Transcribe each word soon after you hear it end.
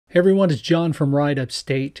Hey everyone, it's John from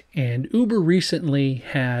Upstate, and Uber recently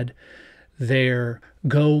had their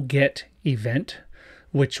Go Get event,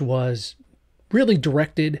 which was really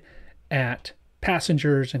directed at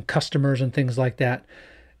passengers and customers and things like that.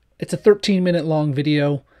 It's a 13-minute long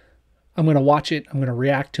video. I'm going to watch it. I'm going to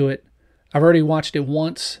react to it. I've already watched it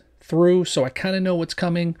once through, so I kind of know what's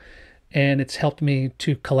coming, and it's helped me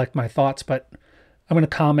to collect my thoughts, but I'm going to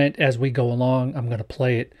comment as we go along. I'm going to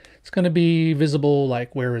play it. It's going to be visible,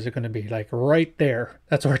 like, where is it going to be? Like, right there.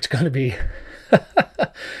 That's where it's going to be.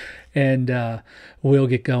 And we'll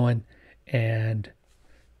get going and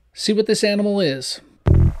see what this animal is.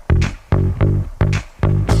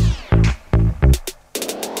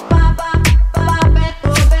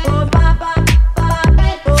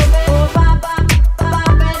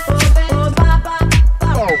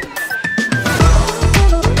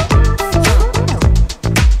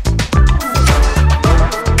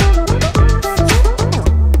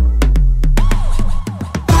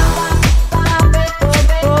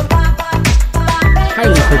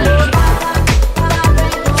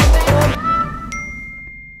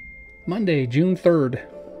 Monday, June 3rd.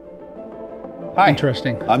 Hi.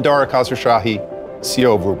 Interesting. I'm Dara Khosrowshahi,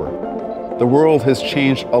 CEO of Uber. The world has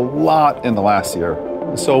changed a lot in the last year,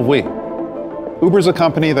 and so have we. Uber's a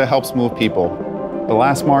company that helps move people. But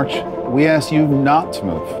last March, we asked you not to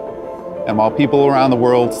move. And while people around the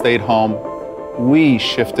world stayed home, we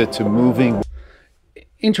shifted to moving.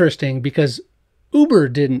 Interesting, because Uber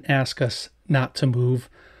didn't ask us not to move.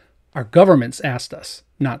 Our governments asked us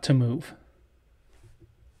not to move.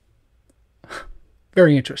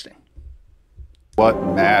 Very interesting. What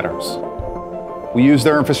matters? We use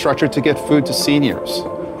their infrastructure to get food to seniors,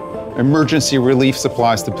 emergency relief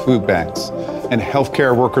supplies to food banks, and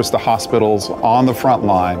healthcare workers to hospitals on the front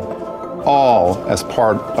line, all as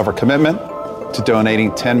part of our commitment to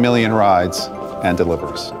donating 10 million rides and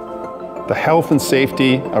deliveries. The health and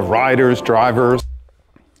safety of riders, drivers.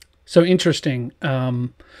 So interesting.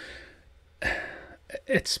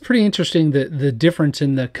 It's pretty interesting the difference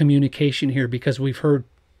in the communication here, because we've heard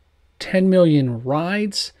 10 million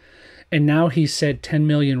rides, and now he said 10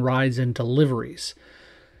 million rides and deliveries.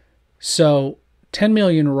 So 10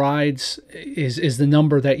 million rides is the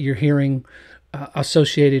number that you're hearing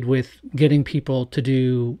associated with getting people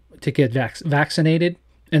to get vaccinated,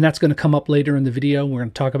 and that's going to come up later in the video. We're going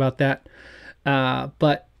to talk about that.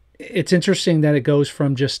 But it's interesting that it goes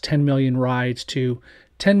from just 10 million rides to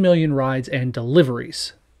 10 million rides and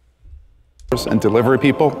deliveries. And delivery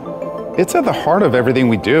people, it's at the heart of everything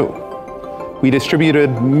we do. We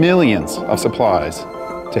distributed millions of supplies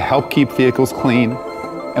to help keep vehicles clean,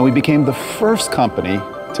 and we became the first company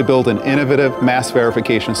to build an innovative mass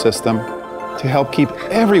verification system to help keep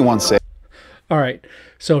everyone safe. All right,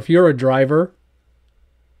 so if you're a driver,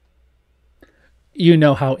 you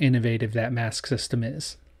know how innovative that mask system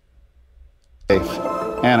is. Safe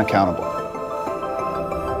and accountable.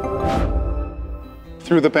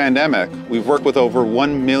 Through the pandemic, we've worked with over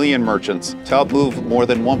 1 million merchants to help move more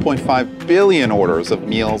than 1.5 billion orders of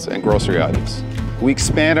meals and grocery items. We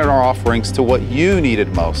expanded our offerings to what you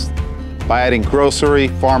needed most by adding grocery,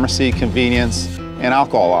 pharmacy, convenience, and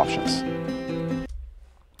alcohol options.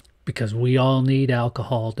 Because we all need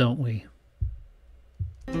alcohol, don't we?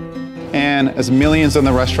 And as millions in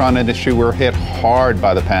the restaurant industry were hit hard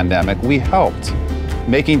by the pandemic, we helped,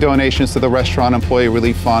 making donations to the Restaurant Employee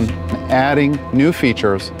Relief Fund and adding new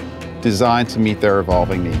features designed to meet their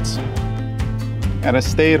evolving needs. And as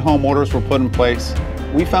stay-at-home orders were put in place,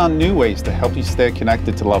 we found new ways to help you stay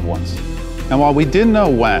connected to loved ones. And while we didn't know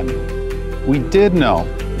when, we did know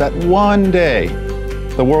that one day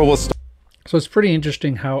the world will start. So it's pretty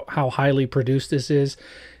interesting how highly produced this is.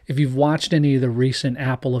 If you've watched any of the recent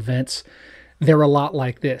Apple events, they're a lot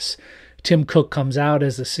like this. Tim Cook comes out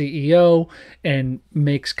as the CEO and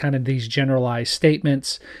makes kind of these generalized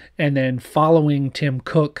statements, and then following Tim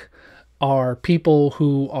Cook are people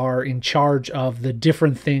who are in charge of the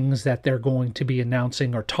different things that they're going to be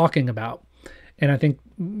announcing or talking about. And I think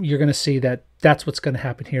you're going to see that that's what's going to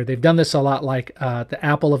happen here. They've done this a lot like the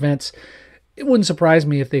Apple events. It wouldn't surprise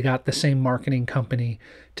me if they got the same marketing company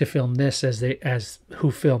to film this as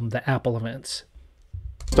who filmed the Apple events.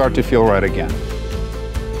 Start to feel right again.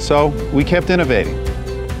 So we kept innovating,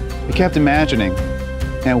 we kept imagining,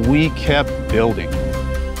 and we kept building.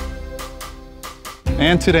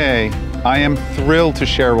 And today, I am thrilled to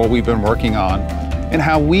share what we've been working on and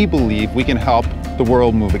how we believe we can help the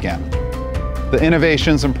world move again. The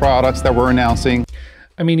innovations and products that we're announcing.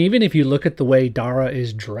 I mean, even if you look at the way Dara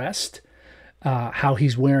is dressed, how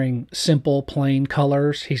he's wearing simple, plain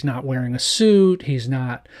colors. He's not wearing a suit. He's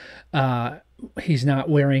not He's not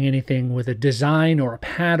wearing anything with a design or a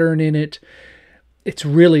pattern in it. It's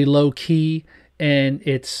really low key, and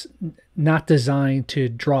it's not designed to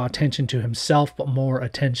draw attention to himself, but more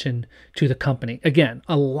attention to the company. Again,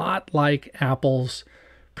 a lot like Apple's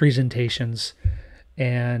presentations.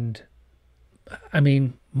 And I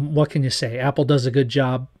mean, what can you say? Apple does a good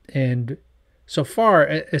job. And so far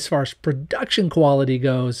as production quality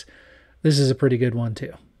goes, this is a pretty good one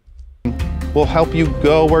too. We'll help you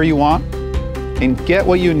go where you want and get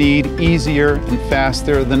what you need easier and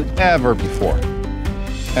faster than ever before.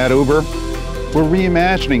 At Uber, we're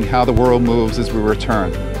reimagining how the world moves as we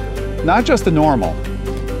return, not just to normal,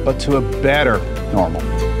 but to a better normal.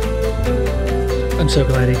 I'm so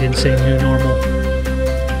glad he didn't say new normal.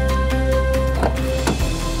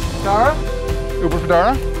 Dara? Uber for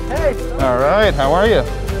Dara? Hey. All right, how are you?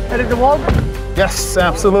 Headed to Walgreens? Yes,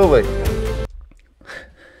 absolutely.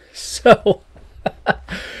 So,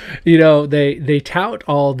 you know, they tout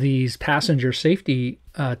all these passenger safety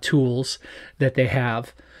tools that they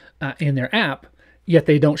have in their app, yet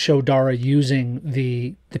they don't show Dara using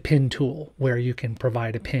the PIN tool where you can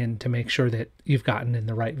provide a PIN to make sure that you've gotten in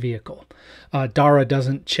the right vehicle. Dara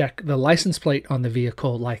doesn't check the license plate on the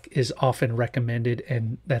vehicle like is often recommended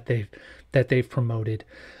and that they've promoted.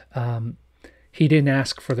 He didn't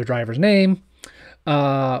ask for the driver's name,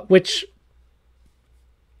 which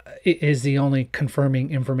is the only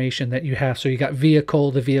confirming information that you have. So you got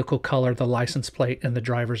vehicle, the vehicle color, the license plate, and the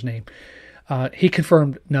driver's name. He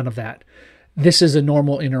confirmed none of that. This is a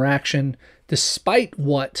normal interaction. Despite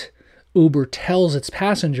what Uber tells its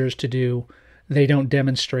passengers to do, they don't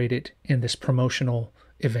demonstrate it in this promotional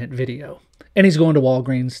event video. And he's going to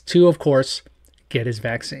Walgreens to, of course, get his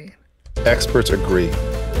vaccine. Experts agree.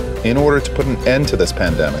 In order to put an end to this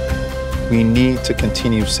pandemic, we need to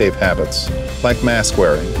continue safe habits, like mask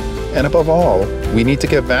wearing. And above all, we need to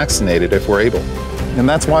get vaccinated if we're able. And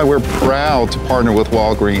that's why we're proud to partner with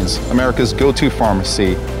Walgreens, America's go-to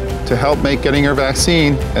pharmacy, to help make getting your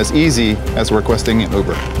vaccine as easy as requesting an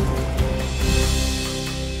Uber.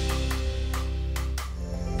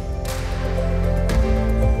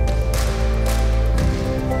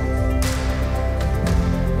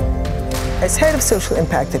 As head of social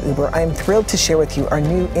impact at Uber, I am thrilled to share with you our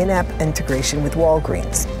new in-app integration with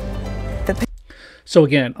Walgreens. So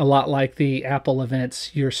again, a lot like the Apple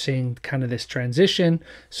events, you're seeing kind of this transition.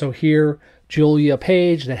 So here, Julia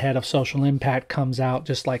Page, the head of social impact, comes out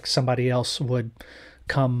just like somebody else would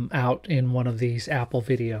come out in one of these Apple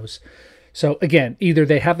videos. So again, either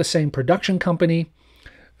they have the same production company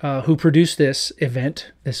who produced this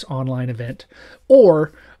event, this online event,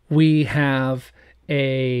 or we have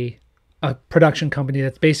a production company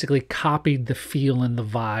that's basically copied the feel and the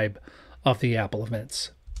vibe of the Apple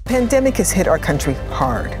events. The pandemic has hit our country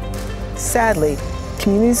hard. Sadly,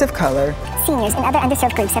 communities of color, seniors, and other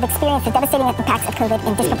underserved groups have experienced the devastating impacts of COVID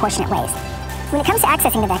in disproportionate ways. When it comes to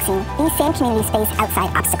accessing the vaccine, these same communities face outside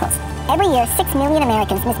obstacles. Every year, 6 million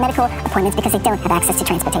Americans miss medical appointments because they don't have access to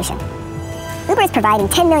transportation. Uber is providing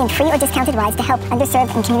 10 million free or discounted rides to help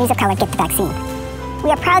underserved and communities of color get the vaccine. We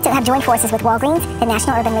are proud to have joined forces with Walgreens, the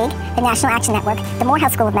National Urban League, the National Action Network, the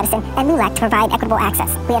Morehouse School of Medicine, and LULAC to provide equitable access.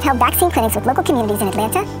 We have held vaccine clinics with local communities in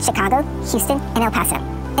Atlanta, Chicago, Houston, and El Paso.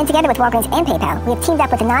 And together with Walgreens and PayPal, we have teamed up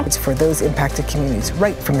with the it's for those impacted communities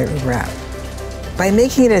right from their Uber app. By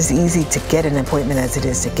making it as easy to get an appointment as it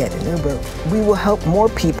is to get an Uber, we will help more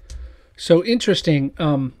people. So interesting.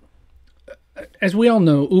 As we all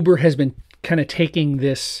know, Uber has been kind of taking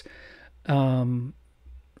this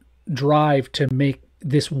drive to make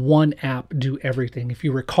this one app do everything. If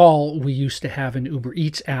you recall, we used to have an Uber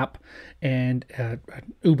Eats app and an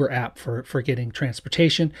Uber app for getting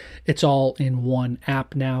transportation. It's all in one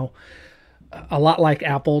app now. A lot like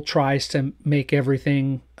Apple tries to make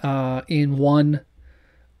everything in one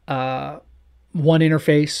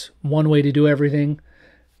interface, one way to do everything.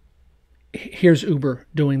 Here's Uber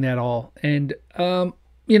doing that all. And,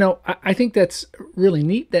 you know, I think that's really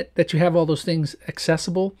neat that you have all those things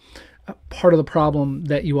accessible. Part of the problem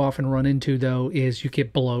that you often run into, though, is you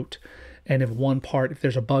get bloat. And if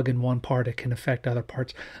there's a bug in one part, it can affect other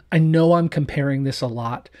parts. I know I'm comparing this a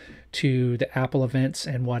lot to the Apple events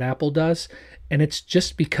and what Apple does. And it's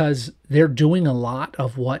just because they're doing a lot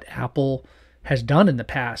of what Apple has done in the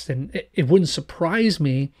past. And it wouldn't surprise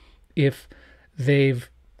me if they've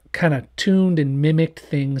kind of tuned and mimicked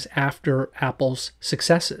things after Apple's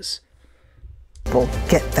successes. People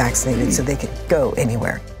get vaccinated so they can go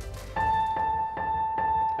anywhere.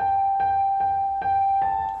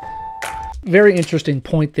 Very interesting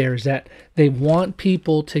point there is that they want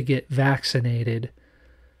people to get vaccinated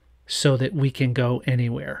so that we can go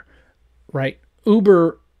anywhere, right?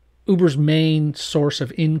 Uber Uber's main source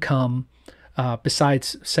of income,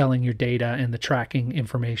 besides selling your data and the tracking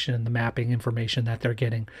information and the mapping information that they're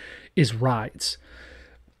getting, is rides.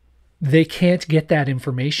 They can't get that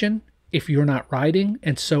information if you're not riding,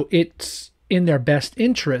 and so it's in their best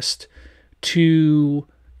interest to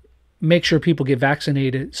make sure people get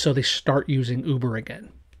vaccinated so they start using Uber again.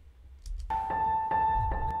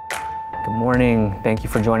 Good morning. Thank you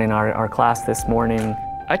for joining our class this morning.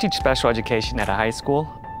 I teach special education at a high school.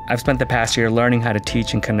 I've spent the past year learning how to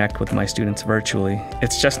teach and connect with my students virtually.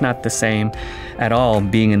 It's just not the same at all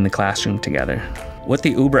being in the classroom together. With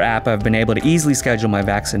the Uber app, I've been able to easily schedule my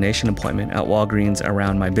vaccination appointment at Walgreens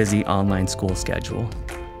around my busy online school schedule.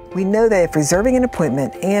 We know that if reserving an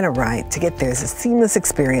appointment and a ride to get there is a seamless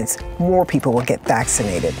experience, more people will get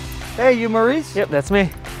vaccinated. Hey, you Maurice? Yep, that's me.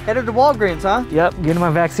 Headed to Walgreens, huh? Yep, getting my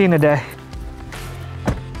vaccine today.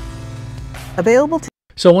 Available to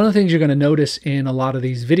So one of the things you're going to notice in a lot of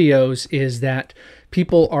these videos is that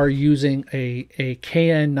people are using a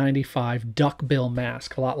KN95 duckbill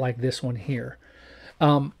mask, a lot like this one here.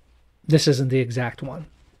 This isn't the exact one.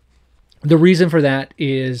 The reason for that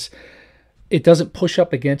is it doesn't push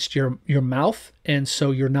up against your mouth, and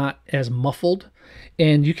so you're not as muffled.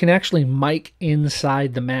 And you can actually mic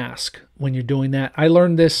inside the mask when you're doing that. I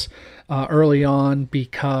learned this early on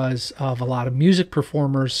because of a lot of music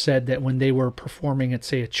performers said that when they were performing at,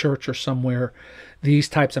 say, a church or somewhere, these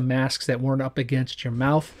types of masks that weren't up against your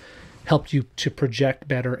mouth helped you to project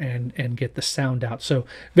better and get the sound out. So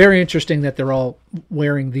very interesting that they're all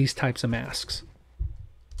wearing these types of masks.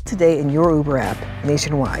 today in your Uber app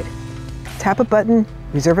nationwide. Tap a button,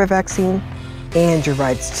 reserve a vaccine, and your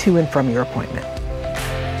rides to and from your appointment.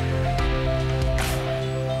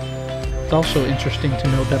 It's also interesting to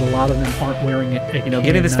note that a lot of them aren't wearing it.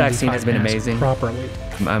 Getting this vaccine has been amazing. Properly.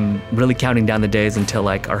 I'm really counting down the days until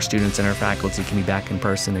our students and our faculty can be back in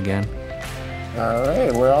person again. All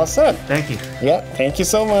right, we're all set. Thank you. Yeah, thank you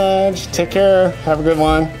so much. Take care. Have a good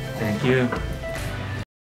one. Thank you.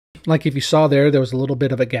 Like if you saw there was a little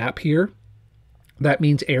bit of a gap here. That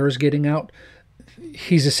means air is getting out.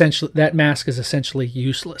 That mask is essentially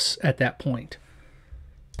useless at that point.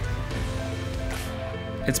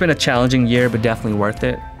 It's been a challenging year, but definitely worth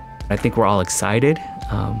it. I think we're all excited,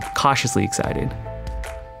 cautiously excited.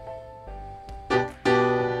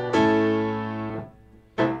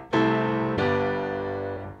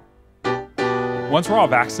 Once we're all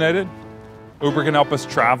vaccinated, Uber can help us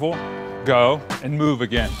travel, go, and move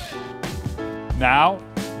again. Now,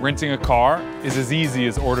 renting a car is as easy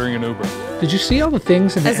as ordering an Uber. Did you see all the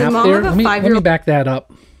things in the As app a mom there? of a Let me 5-year-old back that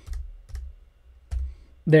up.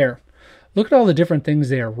 There. Look at all the different things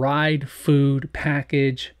there. Ride, food,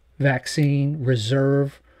 package, vaccine,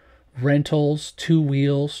 reserve, rentals, 2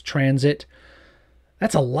 wheels, transit.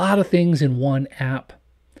 That's a lot of things in one app.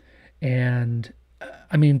 And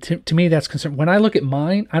I mean, to me, that's concerned. When I look at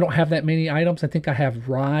mine, I don't have that many items. I think I have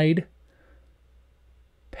ride,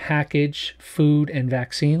 package, food, and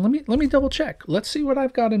vaccine. Let me double check. Let's see what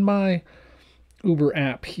I've got in my Uber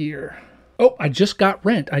app here. Oh, I just got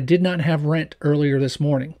rent. I did not have rent earlier this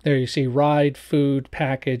morning. There you see ride, food,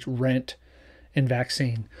 package, rent, and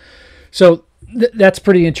vaccine. So that's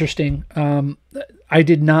pretty interesting. I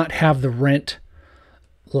did not have the rent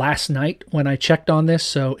last night when I checked on this,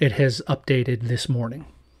 so it has updated this morning.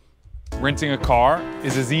 Renting a car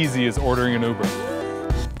is as easy as ordering an Uber.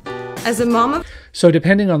 As a mom of... So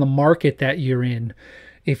depending on the market that you're in,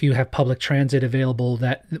 if you have public transit available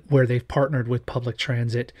where they've partnered with public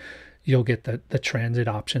transit, you'll get the transit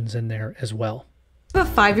options in there as well. a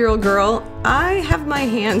 5-year-old girl, I have my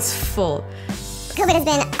hands full. COVID has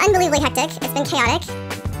been unbelievably hectic, it's been chaotic,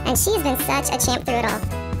 and she's been such a champ through it all.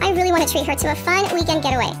 I really want to treat her to a fun weekend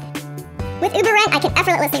getaway. With Uber Rent, I can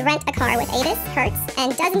effortlessly rent a car with Avis, Hertz,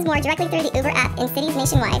 and dozens more directly through the Uber app in cities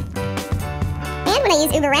nationwide. And when I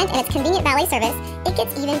use Uber Rent and its convenient valet service, it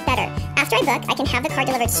gets even better. After I book, I can have the car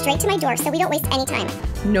delivered straight to my door so we don't waste any time.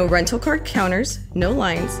 No rental car counters, no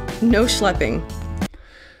lines, no schlepping.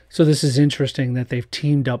 So this is interesting that they've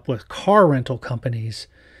teamed up with car rental companies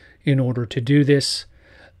in order to do this.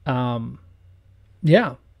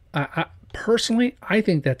 Yeah, I personally, I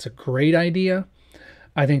think that's a great idea.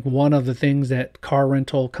 I think one of the things that car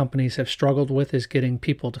rental companies have struggled with is getting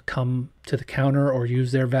people to come to the counter or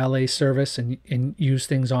use their valet service and use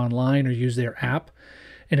things online or use their app.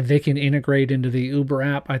 And if they can integrate into the Uber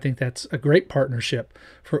app, I think that's a great partnership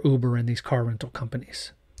for Uber and these car rental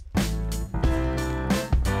companies.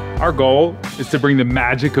 Our goal is to bring the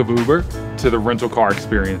magic of Uber to the rental car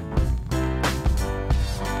experience.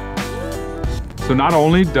 So not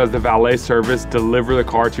only does the valet service deliver the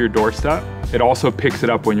car to your doorstep, it also picks it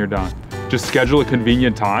up when you're done. Just schedule a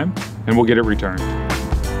convenient time and we'll get it returned.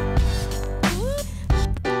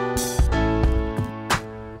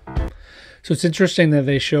 So it's interesting that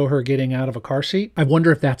they show her getting out of a car seat. I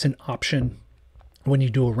wonder if that's an option when you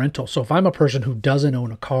do a rental. So if I'm a person who doesn't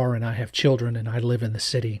own a car and I have children and I live in the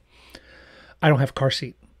city, I don't have a car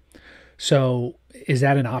seat. So is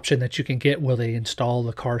that an option that you can get? Will they install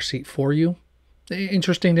the car seat for you?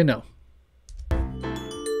 Interesting to know.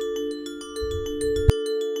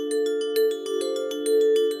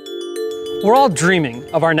 We're all dreaming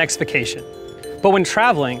of our next vacation, but when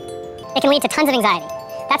traveling, It can lead to tons of anxiety.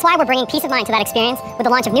 That's why we're bringing peace of mind to that experience with the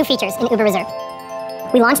launch of new features in Uber Reserve.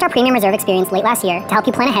 We launched our premium reserve experience late last year to help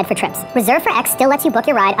you plan ahead for trips. Reserve for X still lets you book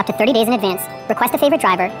your ride up to 30 days in advance, request a favorite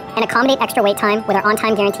driver, and accommodate extra wait time with our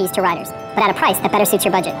on-time guarantees to riders, but at a price that better suits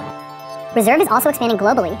your budget. Reserve is also expanding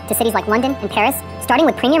globally to cities like London and Paris, starting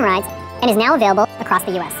with premium rides, and is now available across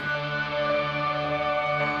the US.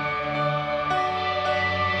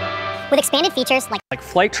 With expanded features like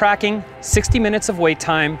flight tracking, 60 minutes of wait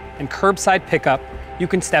time, and curbside pickup, you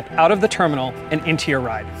can step out of the terminal and into your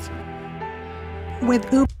ride.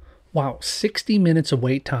 With Uber. Wow, 60 minutes of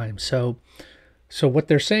wait time. So what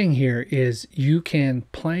they're saying here is you can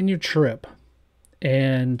plan your trip,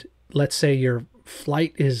 and let's say your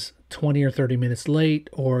flight is 20 or 30 minutes late,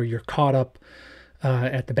 or you're caught up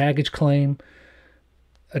at the baggage claim.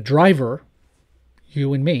 A driver,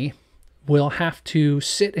 you and me, will have to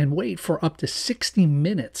sit and wait for up to 60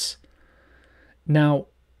 minutes. Now,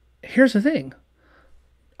 here's the thing.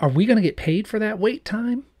 Are we going to get paid for that wait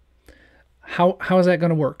time? How is that going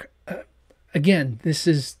to work? Again, this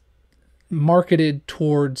is marketed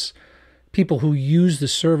towards people who use the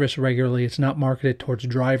service regularly. It's not marketed towards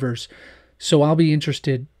drivers. So I'll be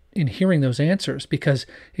interested in hearing those answers, because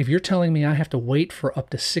if you're telling me I have to wait for up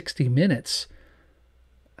to 60 minutes,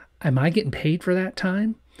 am I getting paid for that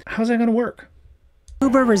time? How's that going to work?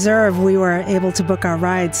 Uber Reserve, we were able to book our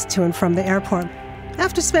rides to and from the airport.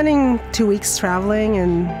 After spending 2 weeks traveling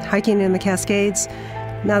and hiking in the Cascades,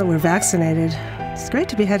 now that we're vaccinated, it's great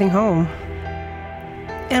to be heading home.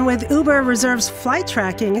 And with Uber Reserve's flight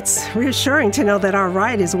tracking, it's reassuring to know that our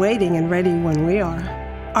ride is waiting and ready when we are.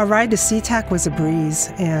 Our ride to SeaTac was a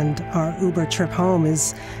breeze, and our Uber trip home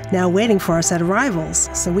is now waiting for us at arrivals,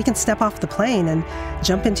 so we can step off the plane and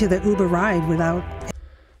jump into the Uber ride without...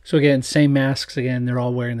 So again, same masks again. They're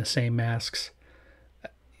all wearing the same masks.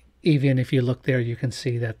 Even if you look there, you can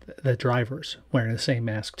see that the driver's wearing the same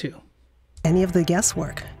mask too. Any of the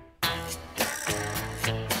guesswork.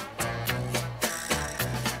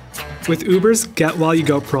 With Uber's Get While You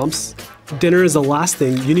Go prompts, dinner is the last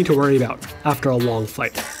thing you need to worry about after a long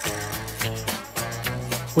flight.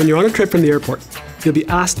 When you're on a trip from the airport, you'll be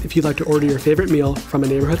asked if you'd like to order your favorite meal from a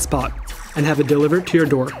neighborhood spot and have it delivered to your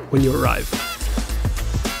door when you arrive.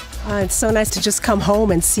 It's so nice to just come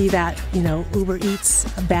home and see that, Uber Eats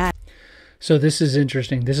bag. So this is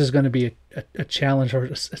interesting. This is going to be a challenge.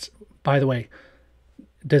 By the way,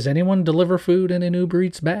 does anyone deliver food in an Uber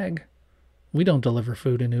Eats bag? We don't deliver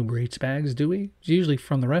food in Uber Eats bags, do we? It's usually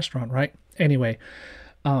from the restaurant, right? Anyway,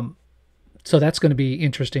 so that's going to be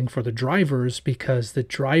interesting for the drivers, because the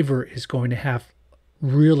driver is going to have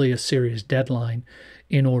really a serious deadline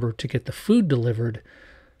in order to get the food delivered.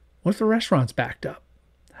 What if the restaurant's backed up?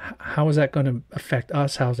 How is that going to affect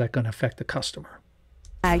us? How is that going to affect the customer?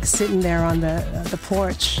 Bag sitting there on the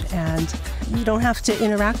porch, and you don't have to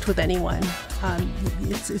interact with anyone.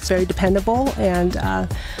 It's very dependable, and I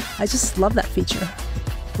just love that feature.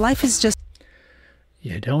 Life is just...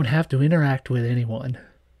 You don't have to interact with anyone.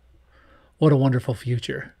 What a wonderful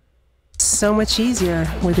future. So much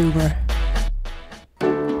easier with Uber.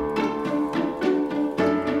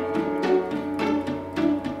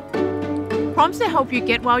 Prompts to help you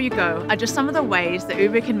get while you go are just some of the ways that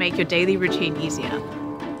Uber can make your daily routine easier.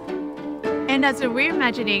 And as a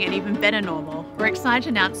reimagining an even better normal, we're excited to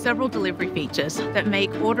announce several delivery features that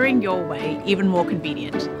make ordering your way even more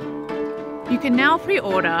convenient. You can now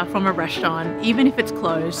pre-order from a restaurant, even if it's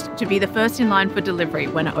closed, to be the first in line for delivery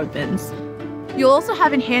when it opens. You'll also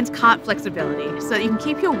have enhanced cart flexibility, so that you can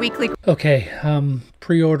keep your weekly... Okay,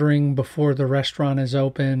 pre-ordering before the restaurant is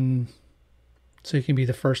open, so you can be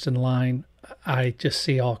the first in line. I just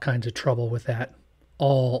see all kinds of trouble with that.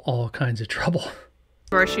 All kinds of trouble.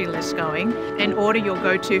 Grocery list going and order your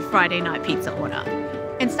go-to Friday night pizza order.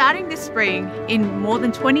 And starting this spring, in more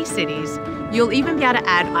than 20 cities, you'll even be able to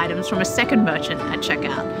add items from a second merchant at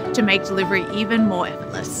checkout to make delivery even more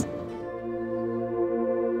effortless.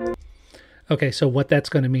 Okay, so what that's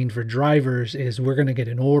going to mean for drivers is we're going to get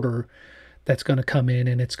an order that's going to come in,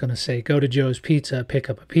 and it's going to say, go to Joe's Pizza, pick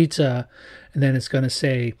up a pizza, and then it's going to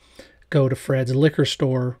say, go to Fred's liquor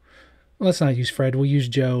store, let's not use Fred, we'll use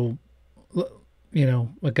Joe,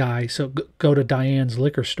 a guy. So go to Diane's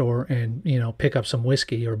liquor store and, pick up some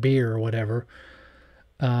whiskey or beer or whatever.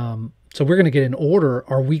 So we're going to get an order.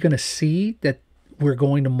 Are we going to see that we're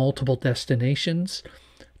going to multiple destinations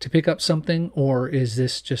to pick up something, or is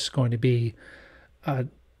this just going to be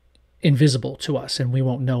invisible to us and we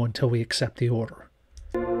won't know until we accept the order?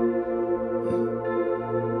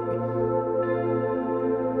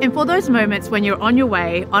 And for those moments when you're on your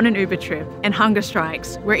way on an Uber trip and hunger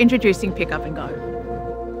strikes, we're introducing Pick Up and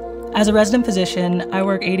Go. As a resident physician, I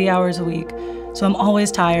work 80 hours a week, so I'm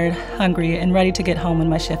always tired, hungry, and ready to get home when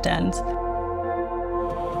my shift ends.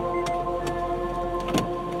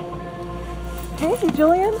 Hey,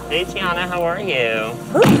 Julian. Hey, Tiana, how are you?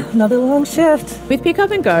 Ooh, another long shift. With Pick Up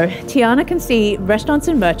and Go, Tiana can see restaurants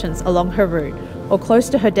and merchants along her route or close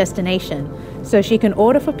to her destination, so she can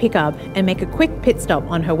order for pickup and make a quick pit stop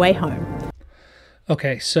on her way home.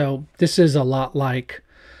 Okay, so this is a lot like,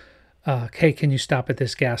 hey, can you stop at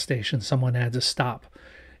this gas station? Someone adds a stop.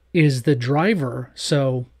 Is the driver,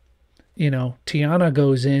 so, Tiana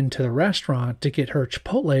goes into the restaurant to get her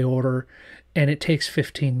Chipotle order and it takes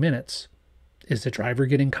 15 minutes. Is the driver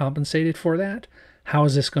getting compensated for that? How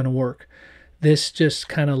is this going to work? This just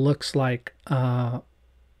kind of looks like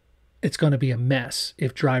it's going to be a mess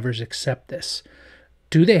if drivers accept this.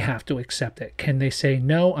 Do they have to accept it? Can they say,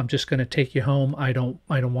 no, I'm just going to take you home. I don't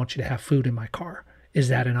want you to have food in my car. Is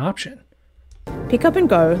that an option? Pick Up and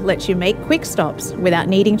Go lets you make quick stops without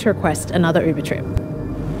needing to request another Uber trip.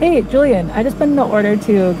 Hey, Julian, I just put in the order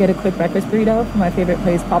to get a quick breakfast burrito from my favorite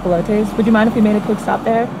place, Papalotes. Would you mind if we made a quick stop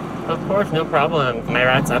there? Of course, no problem. My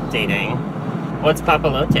route's updating. What's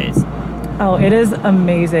Papalotes? Oh, it is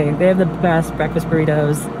amazing. They have the best breakfast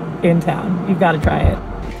burritos in town. You've got to try it.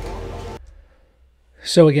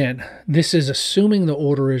 So again, this is assuming the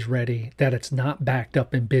order is ready, that it's not backed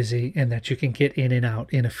up and busy, and that you can get in and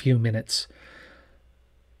out in a few minutes.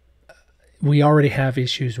 We already have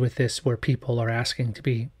issues with this where people are asking to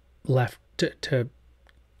be left to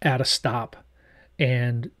at a stop,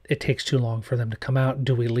 and it takes too long for them to come out.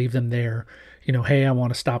 Do we leave them there? Hey, I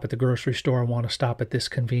want to stop at the grocery store. I want to stop at this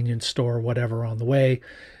convenience store, whatever, on the way.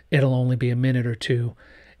 It'll only be a minute or two,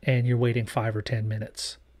 and you're waiting 5 or 10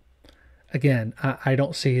 minutes. Again, I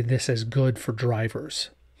don't see this as good for drivers.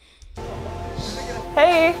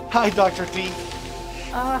 Hey. Hi, Dr. T.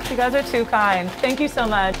 You guys are too kind. Thank you so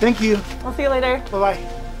much. Thank you. I'll see you later. Bye-bye.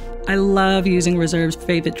 I love using Reserve's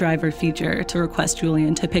favorite driver feature to request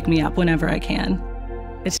Julian to pick me up whenever I can.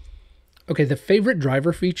 Okay, the favorite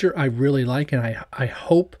driver feature I really like, and I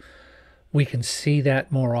hope we can see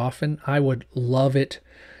that more often. I would love it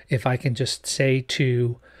if I can just say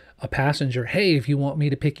to a passenger, hey, if you want me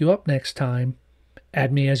to pick you up next time,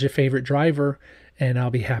 add me as your favorite driver, and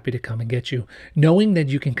I'll be happy to come and get you. Knowing that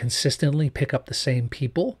you can consistently pick up the same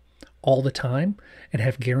people all the time and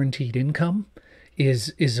have guaranteed income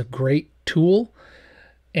is a great tool.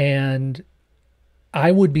 And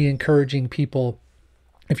I would be encouraging people,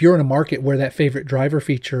 if you're in a market where that favorite driver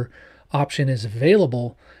feature option is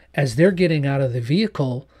available, as they're getting out of the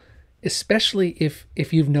vehicle, especially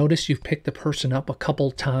if you've noticed you've picked the person up a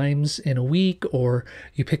couple times in a week, or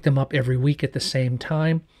you pick them up every week at the same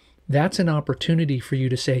time, that's an opportunity for you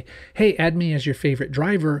to say, hey, add me as your favorite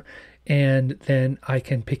driver, and then I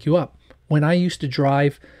can pick you up. When I used to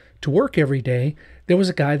drive to work every day, there was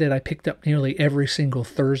a guy that I picked up nearly every single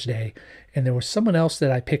Thursday, and there was someone else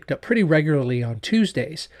that I picked up pretty regularly on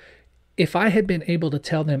Tuesdays. If I had been able to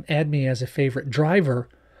tell them, add me as a favorite driver,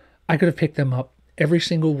 I could have picked them up every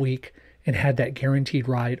single week and had that guaranteed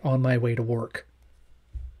ride on my way to work.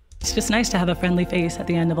 It's just nice to have a friendly face at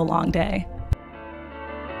the end of a long day.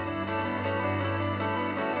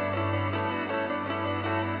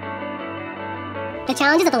 The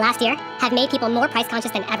challenges of the last year have made people more price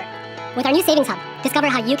conscious than ever. With our new Savings Hub, discover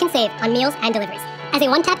how you can save on meals and deliveries. As a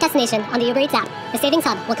one-tap destination on the Uber Eats app, the Savings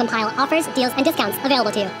Hub will compile offers, deals, and discounts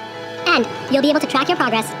available to you. And you'll be able to track your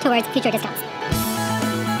progress towards future discounts.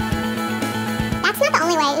 That's not the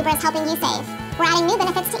only way Uber is helping you save. We're adding new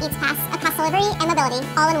benefits to Eats Pass across delivery and mobility,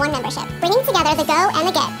 all in one membership, bringing together the go and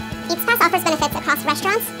the get. Eats Pass offers benefits across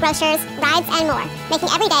restaurants, grocers, rides, and more, making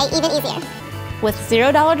every day even easier. With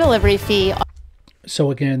 $0 delivery fee.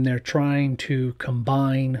 So again, they're trying to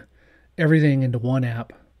combine everything into one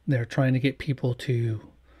app. They're trying to get people to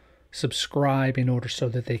subscribe in order so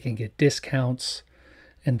that they can get discounts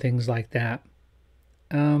and things like that.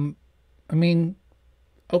 I mean,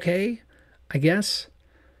 okay, I guess.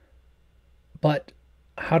 But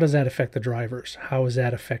how does that affect the drivers? How is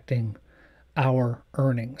that affecting our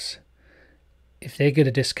earnings? If they get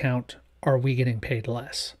a discount, are we getting paid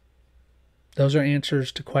less? Those are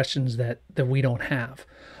answers to questions that we don't have.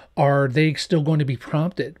 Are they still going to be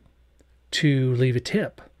prompted to leave a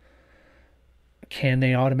tip? Can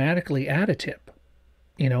they automatically add a tip?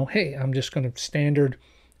 You know, hey, I'm just going to standard,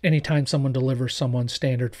 anytime someone delivers someone,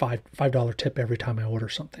 standard $5 tip every time I order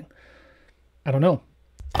something. I don't know.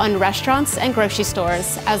 On restaurants and grocery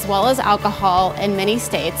stores, as well as alcohol in many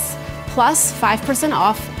states, plus 5%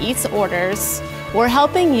 off Eats orders. We're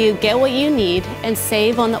helping you get what you need and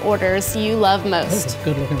save on the orders you love most.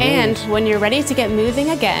 And when you're ready to get moving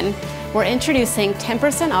again, we're introducing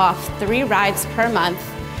 10% off 3 rides per month,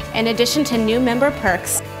 in addition to new member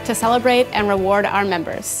perks to celebrate and reward our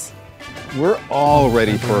members. We're all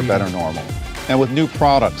ready for a better normal. And with new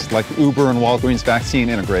products like Uber and Walgreens vaccine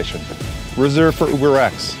integration, reserved for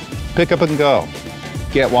UberX, pick up and go,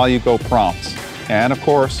 get while you go prompts, and of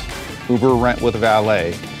course, Uber Rent with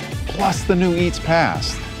Valet, plus the new Eats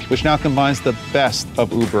Pass, which now combines the best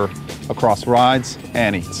of Uber across rides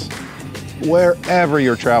and Eats. Wherever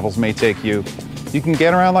your travels may take you, you can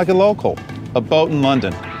get around like a local, a boat in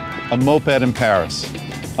London, a moped in Paris,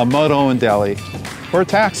 a moto in Delhi, or a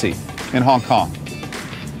taxi in Hong Kong.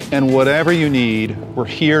 And whatever you need, we're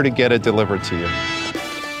here to get it delivered to you.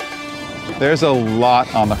 There's a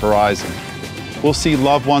lot on the horizon. We'll see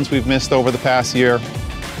loved ones we've missed over the past year.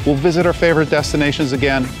 We'll visit our favorite destinations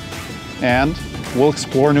again, and we'll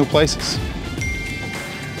explore new places.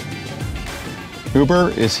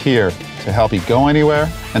 Uber is here to help you go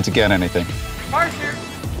anywhere and to get anything. Car's here.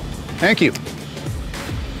 Thank you.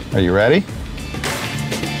 Are you ready?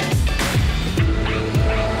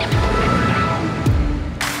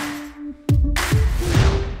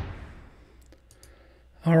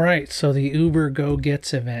 All right, so the Uber Go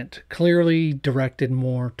Gets event, clearly directed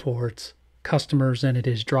more towards customers than it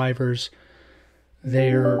is drivers.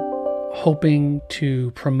 They're hoping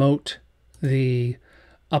to promote the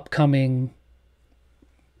upcoming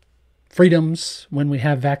freedoms when we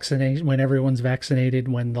have vaccination, when everyone's vaccinated,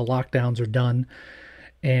 when the lockdowns are done,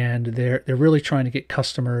 and they're really trying to get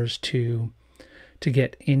customers to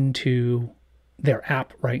get into their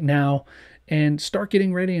app right now and start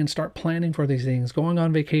getting ready and start planning for these things, going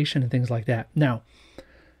on vacation and things like that. Now,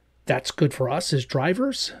 that's good for us as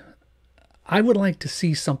drivers. I would like to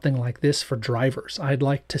see something like this for drivers. I'd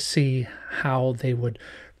like to see how they would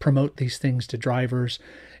promote these things to drivers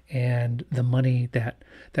and the money that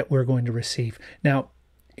we're going to receive. Now,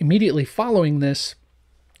 immediately following this,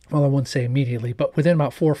 well, I wouldn't say immediately, but within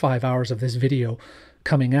about 4 or 5 hours of this video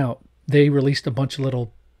coming out, they released a bunch of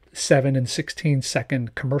little 7 and 16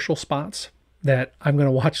 second commercial spots that I'm going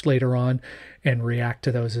to watch later on and react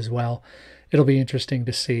to those as well. It'll be interesting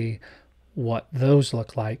to see what those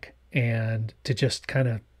look like and to just kind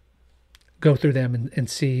of go through them and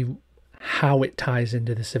see how it ties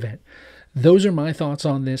into this event. Those are my thoughts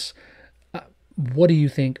on this. What do you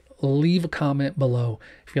think? Leave a comment below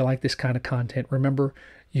if you like this kind of content. Remember,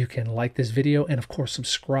 you can like this video and of course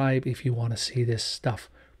subscribe if you want to see this stuff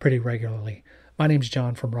pretty regularly. My name's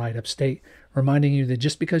John from Ride Upstate, reminding you that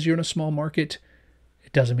just because you're in a small market,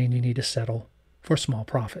 it doesn't mean you need to settle for small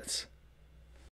profits.